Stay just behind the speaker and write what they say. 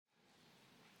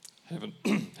Haven't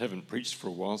haven't preached for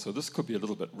a while, so this could be a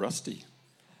little bit rusty.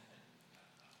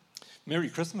 Merry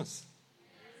Christmas.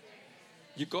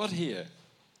 You got here.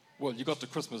 Well, you got to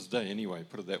Christmas Day anyway,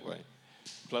 put it that way.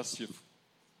 Plus you've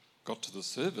got to the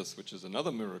service, which is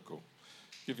another miracle.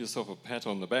 Give yourself a pat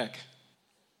on the back.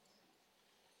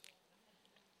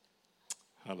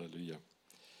 Hallelujah.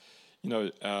 You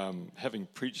know, having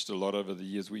preached a lot over the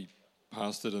years, we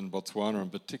pastored in Botswana in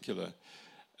particular.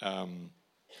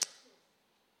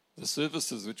 The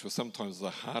services which were sometimes the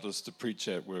hardest to preach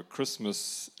at were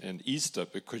Christmas and Easter,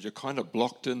 because you're kind of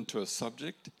blocked into a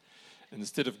subject. And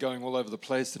instead of going all over the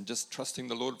place and just trusting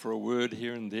the Lord for a word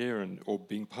here and there, or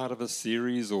being part of a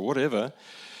series or whatever,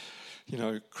 you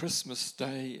know, Christmas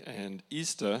Day and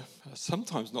Easter are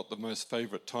sometimes not the most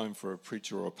favourite time for a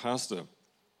preacher or a pastor.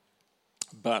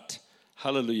 But,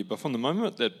 hallelujah, but from the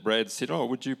moment that Brad said, "Oh,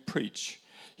 would you preach?"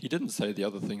 he didn't say the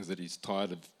other things that he's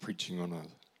tired of preaching on a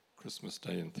Christmas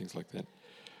Day and things like that.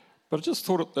 But I just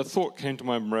thought, the thought came to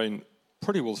my brain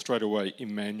pretty well straight away,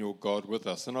 Emmanuel, God with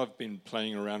us. And I've been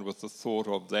playing around with the thought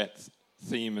of that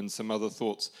theme and some other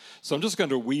thoughts. So I'm just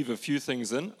going to weave a few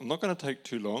things in. I'm not going to take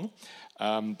too long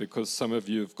because some of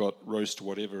you have got roast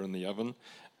whatever in the oven.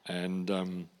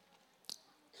 And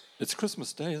it's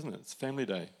Christmas Day, isn't it? It's Family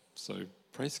Day. So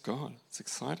praise God. It's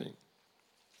exciting.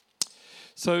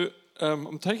 So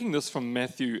I'm taking this from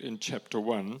Matthew in chapter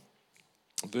 1.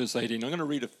 Verse 18, I'm going to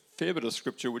read a fair bit of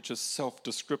scripture which is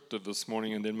self-descriptive this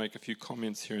morning and then make a few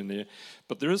comments here and there.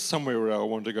 But there is somewhere where I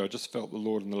wanted to go. I just felt the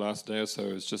Lord in the last day or so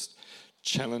has just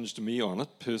challenged me on it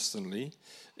personally.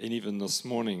 And even this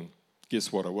morning,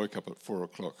 guess what? I woke up at 4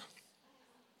 o'clock.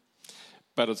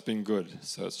 But it's been good.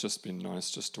 So it's just been nice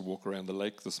just to walk around the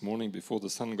lake this morning before the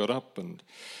sun got up. And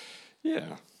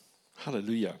yeah,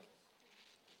 hallelujah.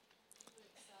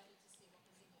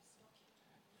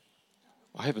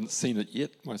 I haven't seen it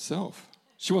yet myself.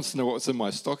 She wants to know what's in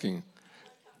my stocking.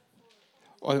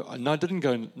 I didn't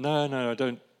go, I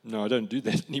don't do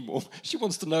that anymore. She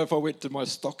wants to know if I went to my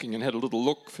stocking and had a little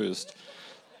look first.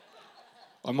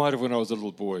 I might have when I was a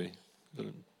little boy, but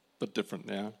a bit different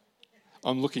now.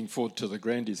 I'm looking forward to the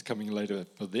grandies coming later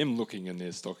for them looking in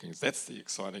their stockings. That's the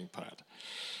exciting part.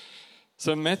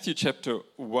 So Matthew chapter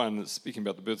 1, speaking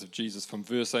about the birth of Jesus from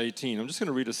verse 18, I'm just going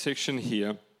to read a section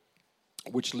here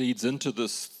which leads into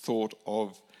this thought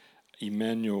of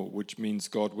Emmanuel, which means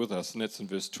God with us, and that's in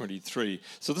verse 23.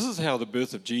 So this is how the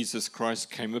birth of Jesus Christ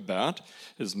came about.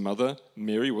 His mother,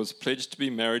 Mary, was pledged to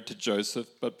be married to Joseph,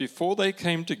 but before they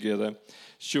came together,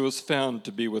 she was found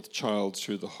to be with child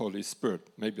through the Holy Spirit.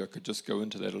 Maybe I could just go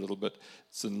into that a little bit.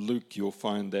 It's in Luke, you'll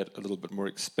find that a little bit more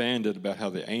expanded about how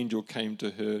the angel came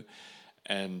to her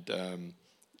and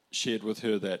shared with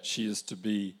her that she is to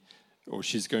be, or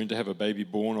she's going to have a baby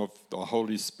born of the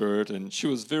Holy Spirit, and she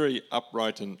was very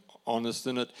upright and honest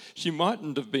in it. She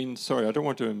mightn't have been, sorry, I don't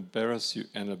want to embarrass you,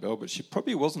 Annabelle, but she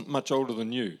probably wasn't much older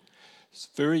than you. She's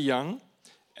very young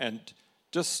and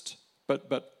just, but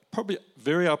probably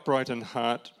very upright in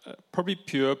heart, probably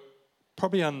pure,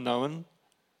 probably unknown,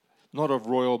 not of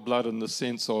royal blood in the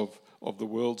sense of the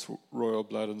world's royal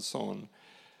blood and so on.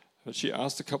 But she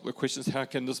asked a couple of questions, how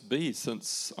can this be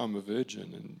since I'm a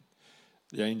virgin? And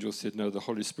the angel said, no, the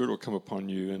Holy Spirit will come upon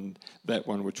you, and that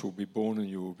one which will be born in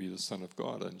you will be the Son of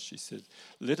God. And she said,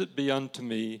 let it be unto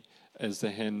me as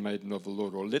the handmaiden of the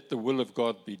Lord, or let the will of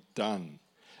God be done.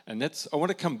 And I want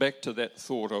to come back to that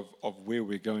thought of where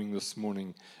we're going this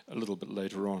morning a little bit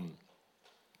later on.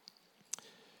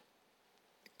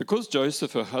 Because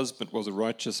Joseph, her husband, was a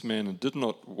righteous man and did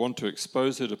not want to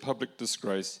expose her to public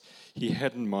disgrace, he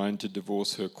had in mind to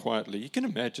divorce her quietly. You can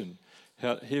imagine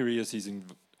how here he is, he's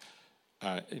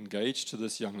engaged to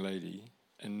this young lady,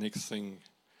 and next thing,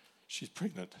 she's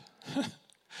pregnant.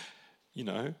 You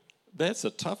know, that's a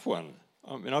tough one.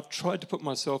 I mean, I've tried to put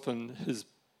myself in his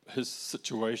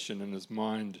situation, in his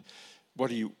mind, what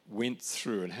he went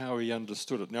through and how he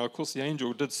understood it. Now, of course, the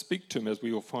angel did speak to him, as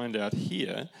we will find out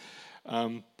here,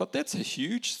 but that's a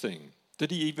huge thing.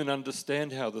 Did he even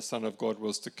understand how the Son of God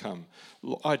was to come?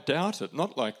 I doubt it,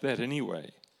 not like that anyway.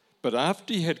 But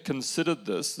after he had considered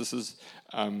this is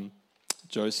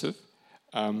Joseph,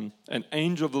 an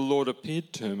angel of the Lord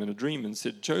appeared to him in a dream and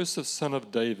said, Joseph, son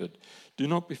of David, do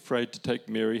not be afraid to take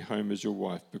Mary home as your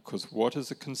wife, because what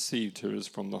is conceived her is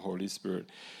from the Holy Spirit.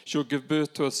 She'll give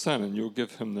birth to a son, and you'll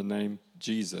give him the name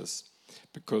Jesus,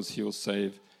 because he'll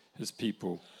save his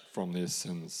people from their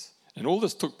sins. And all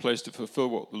this took place to fulfill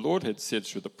what the Lord had said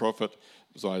through the prophet,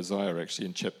 it was Isaiah actually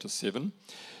in chapter 7.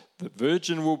 The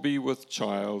virgin will be with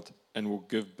child and will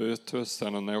give birth to a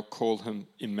son, and they'll call him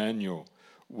Emmanuel,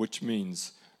 which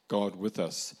means God with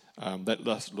us. That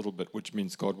last little bit, which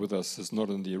means God with us, is not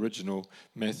in the original.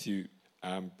 Matthew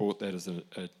brought that as an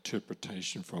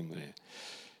interpretation from there.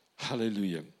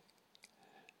 Hallelujah.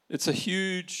 It's a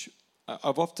huge,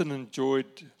 I've often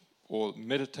enjoyed or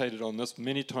meditated on this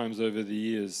many times over the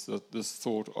years, this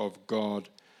thought of God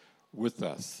with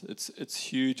us. It's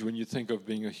huge when you think of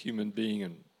being a human being,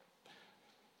 and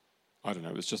I don't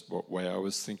know, it's just what way I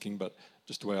was thinking, but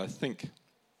just the way I think,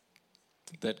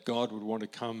 that God would want to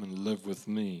come and live with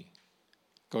me.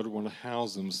 God would want to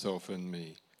house himself in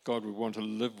me. God would want to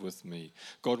live with me.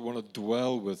 God would want to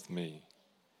dwell with me.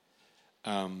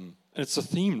 And it's a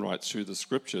theme right through the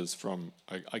scriptures from,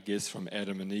 I guess, from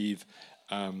Adam and Eve.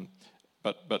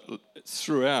 But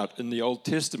throughout, in the Old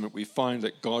Testament, we find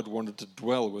that God wanted to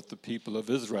dwell with the people of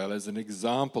Israel as an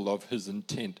example of his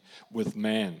intent with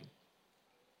man.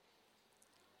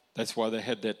 That's why they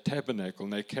had that tabernacle,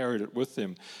 and they carried it with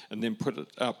them and then put it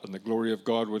up, and the glory of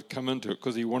God would come into it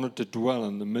because he wanted to dwell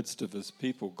in the midst of his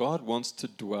people. God wants to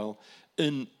dwell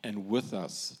in and with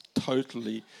us,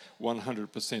 totally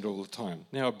 100% all the time.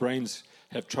 Now, our brains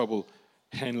have trouble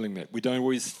handling that. We don't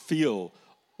always feel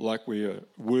like we are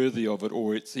worthy of it,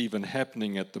 or it's even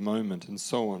happening at the moment, and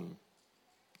so on.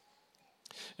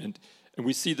 And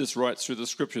we see this right through the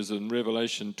scriptures in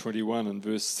Revelation 21 and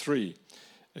verse 3.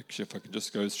 Actually, if I can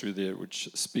just go through there, which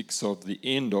speaks of the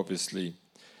end, obviously.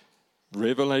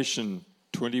 Revelation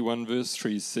 21 verse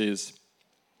 3 says,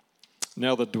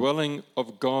 "Now the dwelling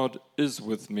of God is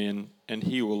with men, and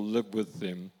he will live with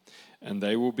them, and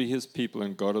they will be his people,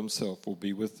 and God himself will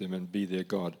be with them and be their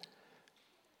God."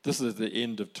 This is the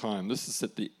end of time. This is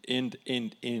at the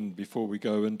end before we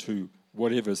go into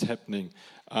whatever's happening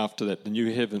after that, the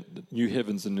new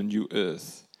heavens and the new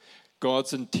earth.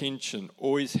 God's intention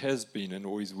always has been and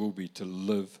always will be to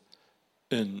live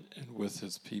in and with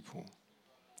his people.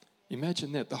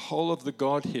 Imagine that. The whole of the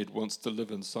Godhead wants to live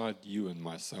inside you and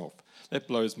myself. That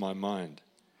blows my mind.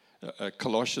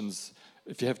 Colossians,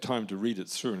 if you have time to read it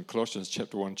through, in Colossians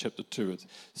chapter 1, chapter 2, it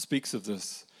speaks of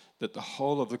this, that the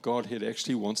whole of the Godhead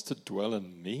actually wants to dwell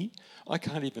in me. I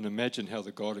can't even imagine how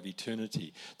the God of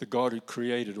eternity, the God who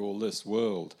created all this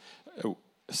world,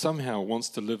 somehow wants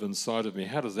to live inside of me.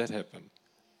 How does that happen?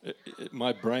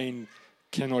 My brain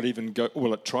cannot even go,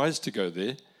 well, it tries to go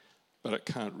there, but it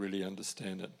can't really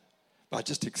understand it. But I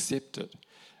just accept it,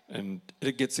 and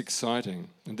it gets exciting,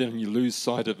 and then you lose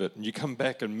sight of it, and you come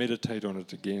back and meditate on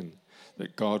it again,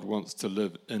 that God wants to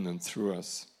live in and through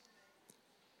us.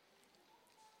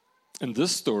 In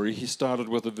this story, he started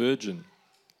with a virgin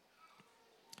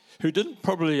who didn't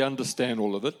probably understand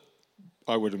all of it,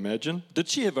 I would imagine. Did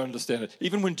she ever understand it?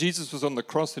 Even when Jesus was on the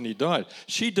cross and he died,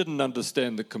 she didn't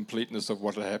understand the completeness of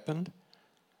what had happened.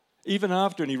 Even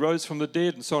after, and he rose from the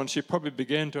dead and so on, she probably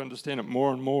began to understand it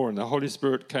more and more, and the Holy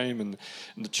Spirit came, and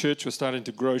the church was starting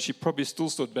to grow. She probably still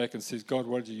stood back and says, "God,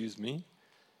 why did you use me?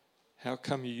 How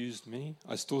come you used me?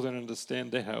 I still don't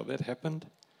understand how that happened."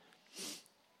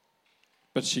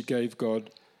 But she gave God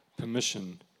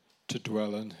permission to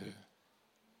dwell in her.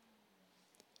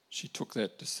 She took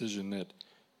that decision that,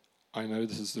 I know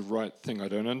this is the right thing. I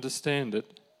don't understand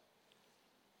it.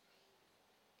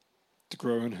 To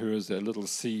grow in her as that little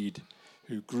seed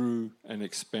who grew and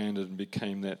expanded and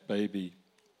became that baby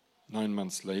 9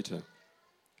 months later.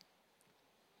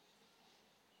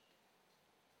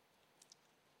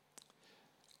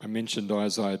 I mentioned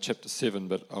Isaiah chapter 7,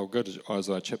 but I'll go to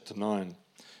Isaiah chapter 9.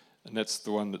 And that's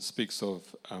the one that speaks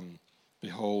of,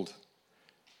 behold,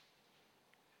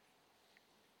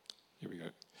 here we go.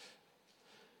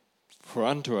 For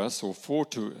unto us, or for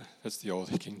to, that's the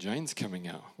old King James coming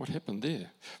out. What happened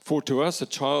there? For to us a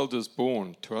child is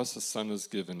born, to us a son is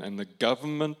given, and the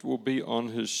government will be on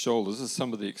his shoulders. This is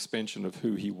some of the expansion of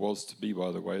who he was to be,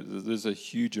 by the way. There's a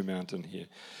huge amount in here.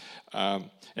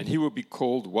 And he will be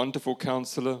called Wonderful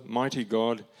Counselor, Mighty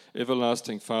God,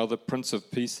 Everlasting Father, Prince of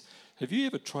Peace. Have you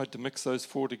ever tried to mix those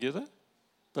four together?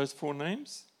 Those four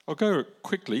names? I'll go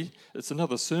quickly. It's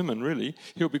another sermon, really.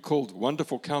 He'll be called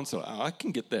Wonderful Counselor. I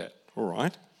can get that. All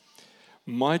right.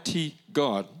 Mighty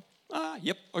God.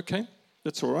 Yep, okay.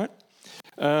 That's all right.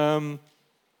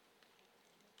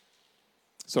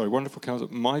 Wonderful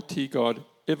Counselor. Mighty God.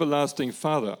 Everlasting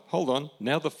Father. Hold on.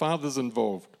 Now the Father's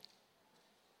involved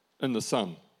in the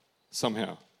Son,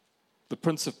 somehow. The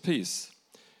Prince of Peace.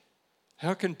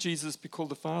 How can Jesus be called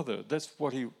the Father? That's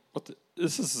what he...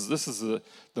 This is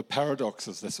the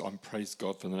paradoxes. I praise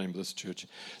God for the name of this church.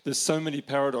 There's so many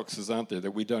paradoxes, aren't there,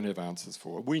 that we don't have answers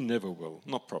for. We never will.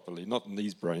 Not properly. Not in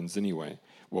these brains anyway.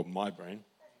 Well, my brain.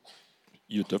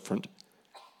 You're different.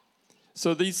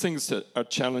 So these things are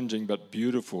challenging but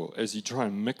beautiful as you try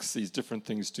and mix these different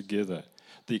things together.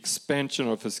 The expansion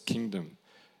of his kingdom.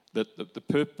 That the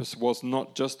purpose was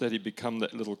not just that he become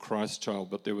that little Christ child,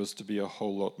 but there was to be a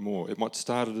whole lot more. It might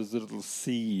started as a little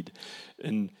seed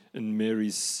in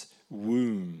Mary's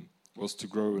womb, was to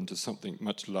grow into something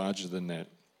much larger than that.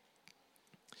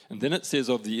 And then it says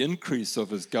of the increase of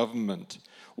his government,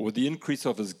 or the increase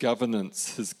of his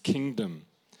governance, his kingdom,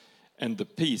 and the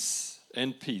peace,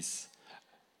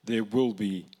 there will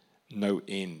be no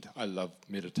end. I love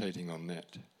meditating on that.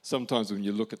 Sometimes when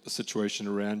you look at the situation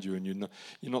around you and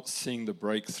you're not seeing the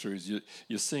breakthroughs,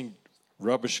 you're seeing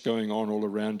rubbish going on all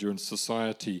around you in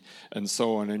society and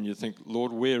so on, and you think,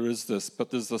 Lord, where is this?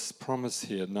 But there's this promise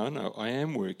here. No, I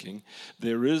am working.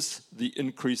 There is the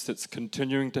increase that's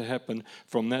continuing to happen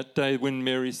from that day when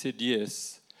Mary said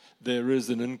yes. There is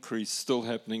an increase still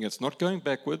happening. It's not going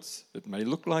backwards. It may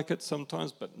look like it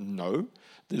sometimes, but no.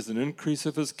 There's an increase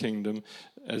of his kingdom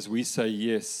as we say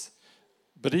yes.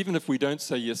 But even if we don't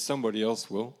say yes, somebody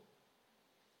else will.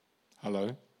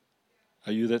 Hello?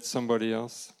 Are you that somebody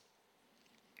else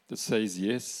that says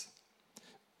yes?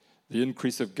 The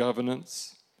increase of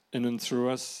governance in and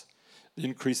through us, the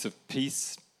increase of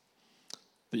peace,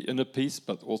 the inner peace,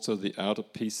 but also the outer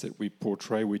peace that we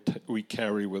portray, we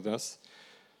carry with us,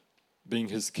 being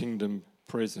his kingdom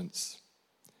presence.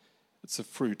 It's a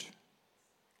fruit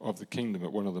of the kingdom,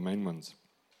 one of the main ones.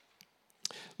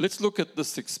 Let's look at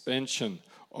this expansion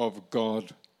of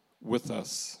God with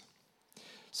us.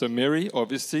 So Mary,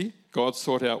 obviously, God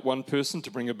sought out one person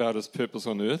to bring about his purpose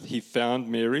on earth. He found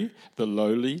Mary, the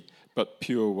lowly but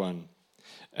pure one.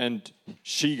 And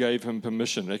she gave him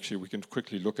permission. Actually, we can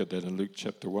quickly look at that in Luke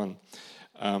chapter 1.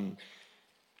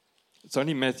 It's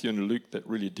only Matthew and Luke that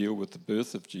really deal with the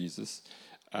birth of Jesus.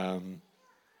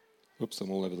 Oops,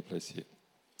 I'm all over the place here.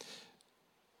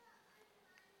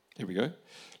 Here we go.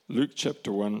 Luke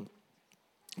chapter 1,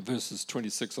 verses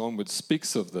 26 onwards,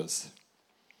 speaks of this.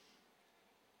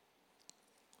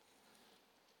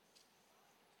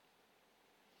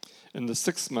 In the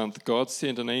 6th month, God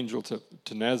sent an angel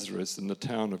to Nazareth in the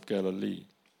town of Galilee,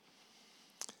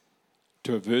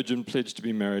 to a virgin pledged to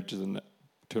be married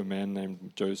to a man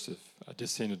named Joseph, a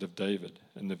descendant of David,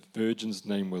 and the virgin's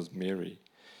name was Mary.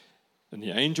 And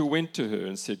the angel went to her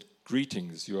and said,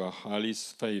 "Greetings, you are highly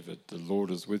favored, the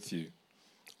Lord is with you."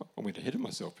 I went ahead of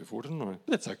myself before, didn't I?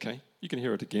 That's okay. You can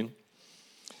hear it again.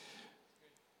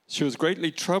 She was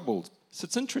greatly troubled. So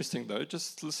it's interesting, though,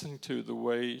 just listening to the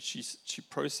way she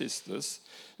processed this.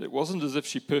 It wasn't as if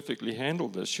she perfectly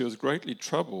handled this. She was greatly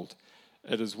troubled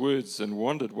at his words and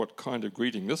wondered what kind of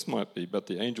greeting this might be. But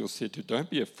the angel said to her,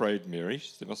 "Don't be afraid, Mary."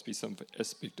 There must be some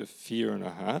aspect of fear in her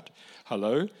heart.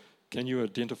 Hello? Can you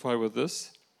identify with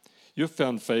this? You've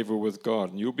found favor with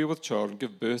God, and you'll be with child and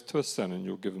give birth to a son, and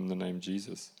you'll give him the name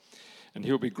Jesus. And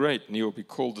he'll be great, and he'll be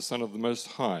called the Son of the Most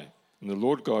High. And the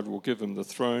Lord God will give him the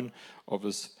throne of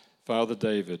his father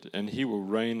David, and he will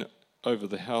reign over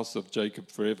the house of Jacob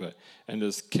forever, and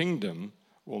his kingdom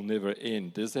will never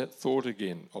end. There's that thought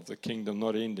again of the kingdom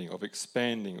not ending, of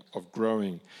expanding, of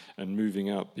growing, and moving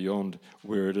out beyond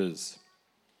where it is.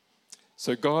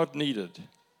 So God needed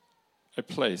a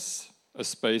place, a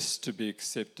space to be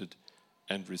accepted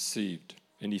and received.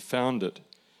 And he found it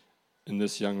in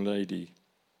this young lady.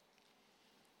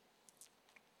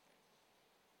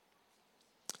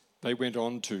 They went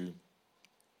on to,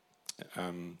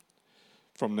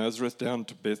 from Nazareth down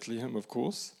to Bethlehem, of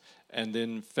course, and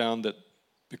then found that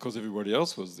because everybody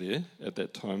else was there at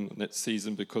that time, in that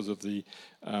season, because of the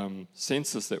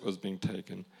census that was being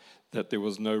taken, that there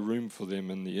was no room for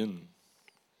them in the inn.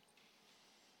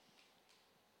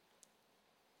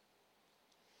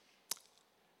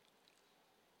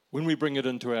 When we bring it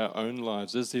into our own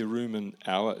lives, is there room in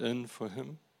our inn for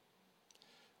him?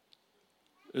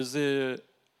 Is there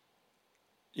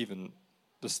even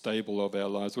the stable of our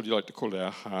lives? What do you like to call it? Our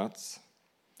hearts?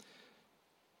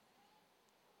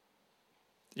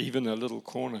 Even a little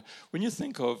corner. When you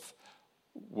think of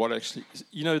what actually,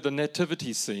 the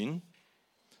nativity scene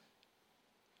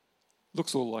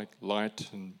looks all like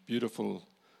light and beautiful,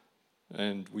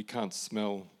 and we can't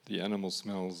smell the animal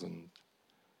smells, and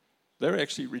they're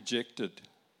actually rejected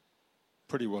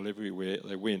pretty well everywhere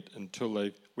they went until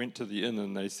they went to the inn,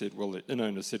 and they said, the inn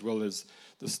owner said, there's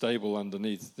the stable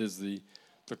underneath, there's the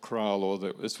kraal,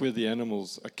 or it's where the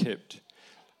animals are kept.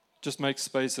 Just make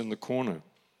space in the corner.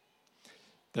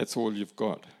 That's all you've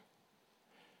got.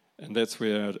 And that's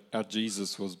where our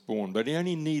Jesus was born. But he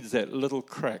only needs that little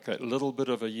crack, that little bit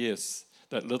of a yes,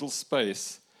 that little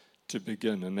space to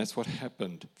begin. And that's what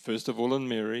happened, first of all in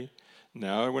Mary.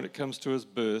 Now, when it comes to his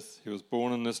birth, he was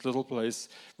born in this little place,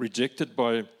 rejected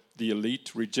by the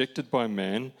elite, rejected by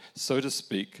man, so to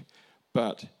speak.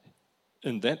 But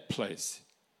in that place,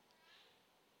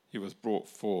 he was brought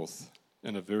forth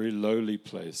in a very lowly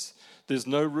place. There's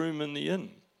no room in the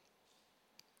inn.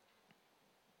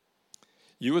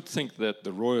 You would think that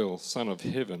the royal Son of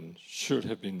Heaven should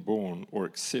have been born or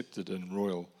accepted in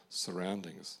royal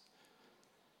surroundings.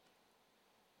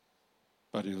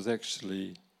 But he was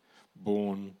actually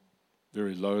born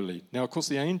very lowly. Now, of course,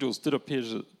 the angels did appear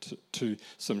to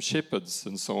some shepherds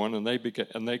and so on, and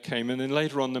they came in, and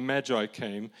later on the Magi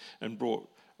came and brought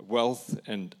wealth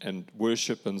and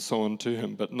worship and so on to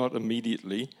him, but not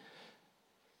immediately.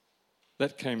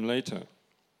 That came later.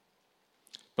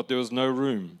 But there was no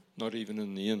room, not even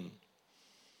in the inn.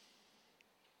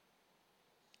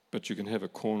 But you can have a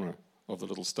corner of the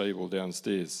little stable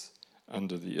downstairs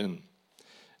under the inn.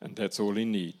 And that's all he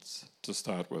needs to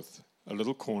start with. A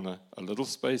little corner, a little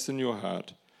space in your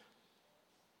heart,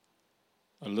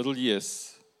 a little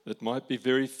yes that might be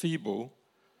very feeble,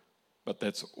 but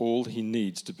that's all he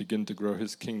needs to begin to grow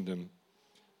his kingdom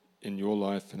in your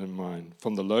life and in mine.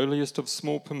 From the lowliest of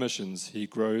small permissions, he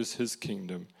grows his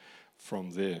kingdom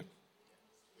from there.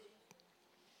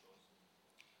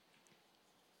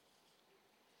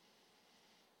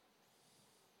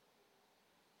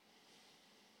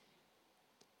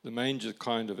 The manger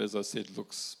kind of, as I said,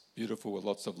 looks beautiful with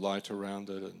lots of light around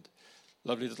it and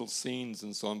lovely little scenes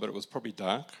and so on, but it was probably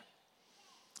dark.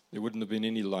 There wouldn't have been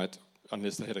any light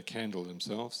unless they had a candle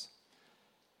themselves.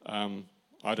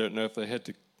 I don't know if they had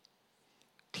to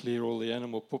clear all the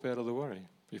animal poop out of the way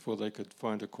before they could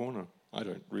find a corner. I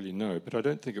don't really know, but I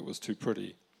don't think it was too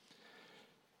pretty.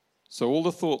 So all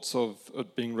the thoughts of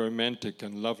it being romantic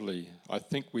and lovely, I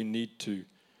think we need to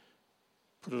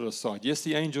put it aside. Yes,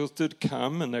 the angels did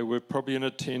come, and they were probably in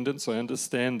attendance. I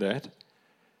understand that.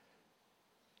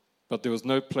 But there was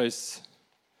no place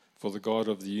for the God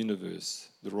of the universe,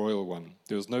 the royal one.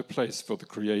 There was no place for the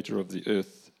creator of the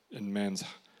earth in man's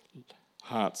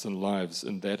hearts and lives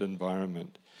in that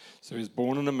environment. So he's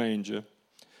born in a manger,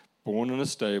 born in a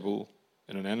stable,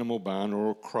 in an animal barn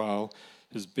or a kraal.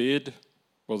 His bed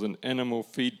was an animal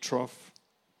feed trough.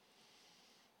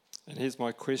 And here's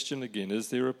my question again. Is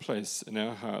there a place in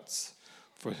our hearts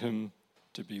for him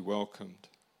to be welcomed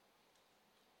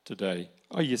today?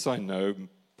 Oh, yes, I know.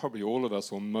 Probably all of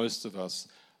us or most of us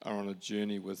are on a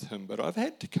journey with him. But I've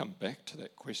had to come back to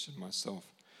that question myself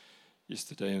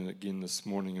yesterday and again this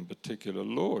morning in particular.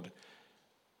 Lord,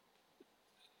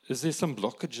 is there some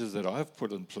blockages that I've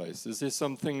put in place? Is there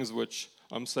some things which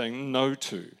I'm saying no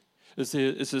to? Is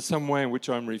there some way in which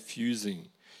I'm refusing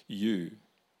you?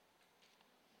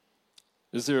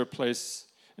 Is there a place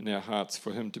in our hearts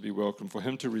for him to be welcome, for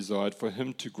him to reside, for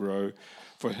him to grow,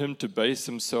 for him to base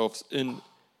himself in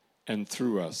and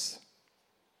through us,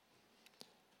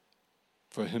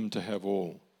 for him to have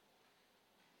all?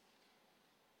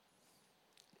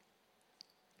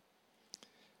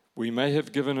 We may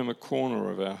have given him a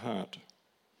corner of our heart,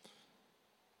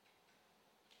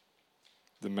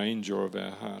 the manger of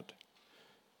our heart,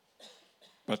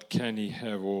 but can he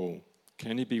have all?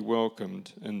 Can he be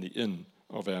welcomed in the inn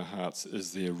of our hearts?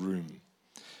 Is there room?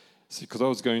 See, because I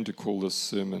was going to call this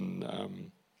sermon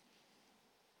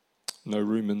No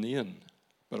Room in the Inn,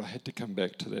 but I had to come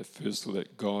back to that first, so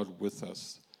that God with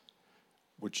us,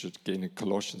 which again in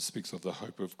Colossians speaks of the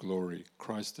hope of glory,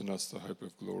 Christ in us, the hope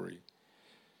of glory.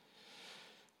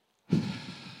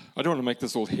 I don't want to make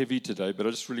this all heavy today, but I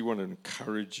just really want to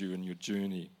encourage you in your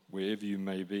journey, wherever you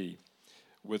may be,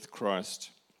 with Christ.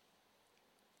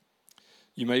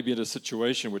 You may be in a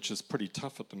situation which is pretty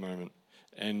tough at the moment,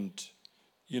 and,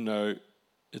 you know,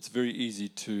 it's very easy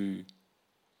to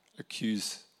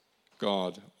accuse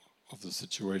God of the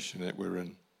situation that we're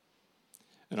in.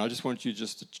 And I just want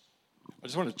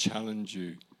to challenge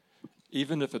you,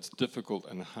 even if it's difficult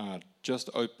and hard, just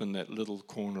open that little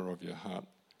corner of your heart.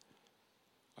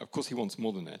 Of course, he wants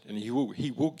more than that, and he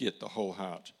will get the whole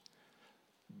heart.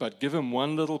 But give him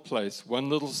one little place, one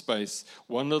little space,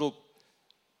 one little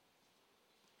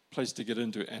place to get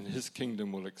into, and his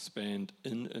kingdom will expand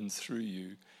in and through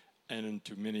you and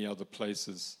into many other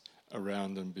places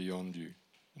around and beyond you.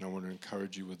 And I want to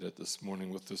encourage you with that this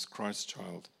morning with this Christ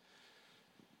child.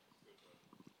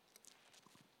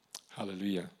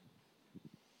 Hallelujah.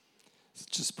 Let's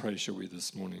just pray, shall we,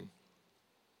 this morning?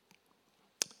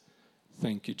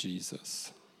 Thank you,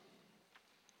 Jesus.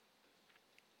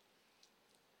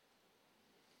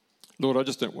 Lord, I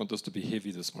just don't want this to be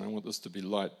heavy this morning. I want this to be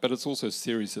light, but it's also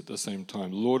serious at the same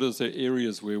time. Lord, is there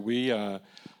areas where we are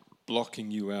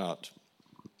blocking you out,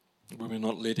 where we're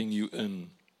not letting you in?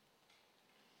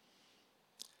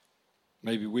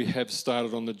 Maybe we have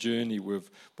started on the journey. We've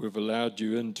allowed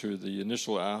you into the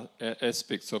initial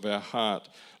aspects of our heart.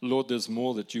 Lord, there's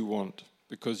more that you want,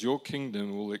 because your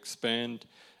kingdom will expand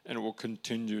and it will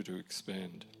continue to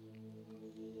expand.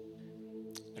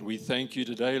 And we thank you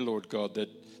today, Lord God, that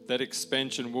that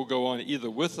expansion will go on either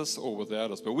with us or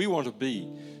without us. But we want to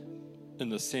be in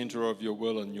the center of your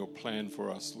will and your plan for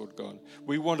us, Lord God.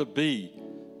 We want to be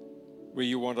where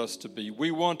you want us to be.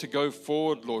 We want to go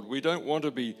forward, Lord. We don't want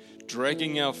to be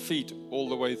dragging our feet all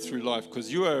the way through life,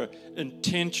 because you are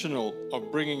intentional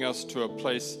of bringing us to a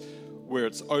place where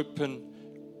it's open,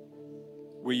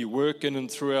 where you work in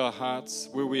and through our hearts,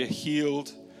 where we're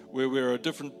healed, where we're a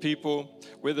different people,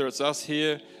 whether it's us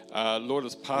here, Lord,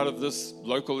 as part of this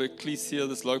local ecclesia,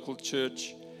 this local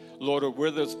church, Lord, or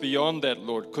whether it's beyond that,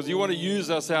 Lord, because you want to use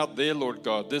us out there, Lord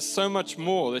God. There's so much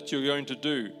more that you're going to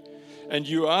do. And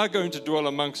you are going to dwell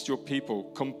amongst your people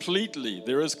completely.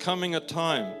 There is coming a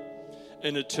time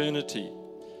in eternity,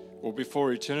 or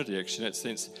before eternity, actually, in that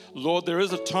sense. Lord, there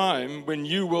is a time when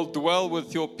you will dwell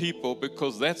with your people,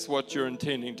 because that's what you're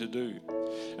intending to do.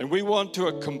 And we want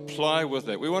to comply with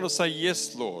that. We want to say,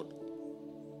 yes, Lord.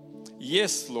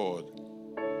 Yes, Lord.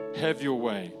 Have your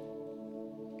way.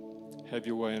 Have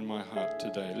your way in my heart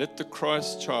today. Let the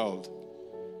Christ child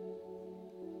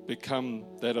become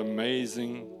that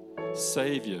amazing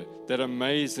Savior, that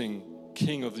amazing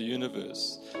King of the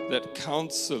universe, that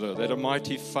Counselor, that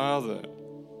Almighty Father,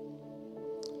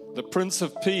 the Prince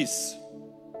of Peace.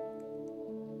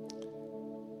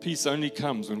 Peace only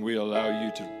comes when we allow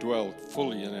you to dwell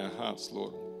fully in our hearts,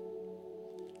 Lord.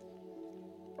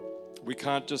 We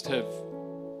can't just have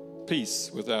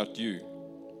peace without you.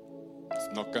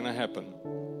 It's not going to happen.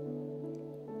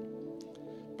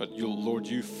 But Lord,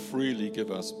 you freely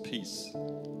give us peace.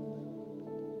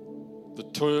 The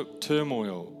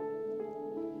turmoil,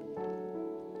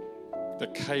 the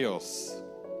chaos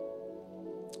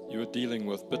you are dealing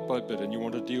with bit by bit, and you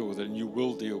want to deal with it, and you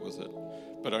will deal with it.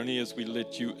 But only as we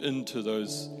let you into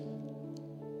those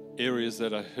areas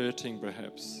that are hurting,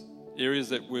 perhaps, areas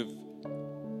that we've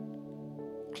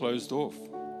closed off.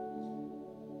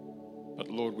 But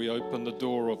Lord, we open the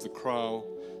door of the kraal,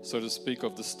 so to speak,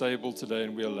 of the stable today,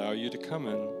 and we allow you to come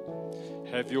in.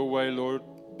 Have your way, Lord.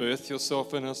 Birth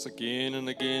yourself in us again and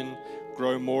again.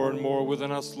 Grow more and more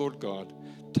within us, Lord God.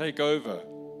 Take over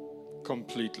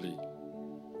completely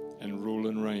and rule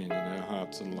and reign in our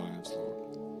hearts and lives,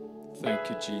 Lord. Thank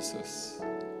you, Jesus.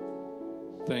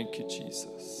 Thank you,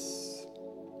 Jesus.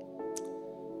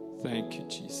 Thank you,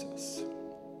 Jesus.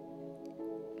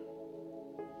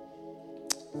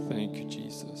 Thank you,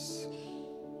 Jesus.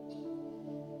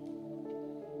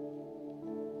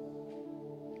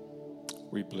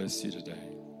 We bless you today.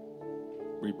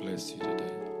 We bless you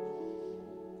today.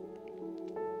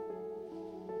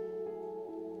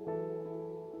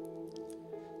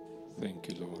 Thank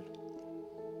you, Lord.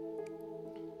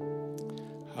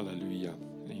 Hallelujah.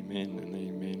 Amen and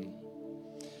amen.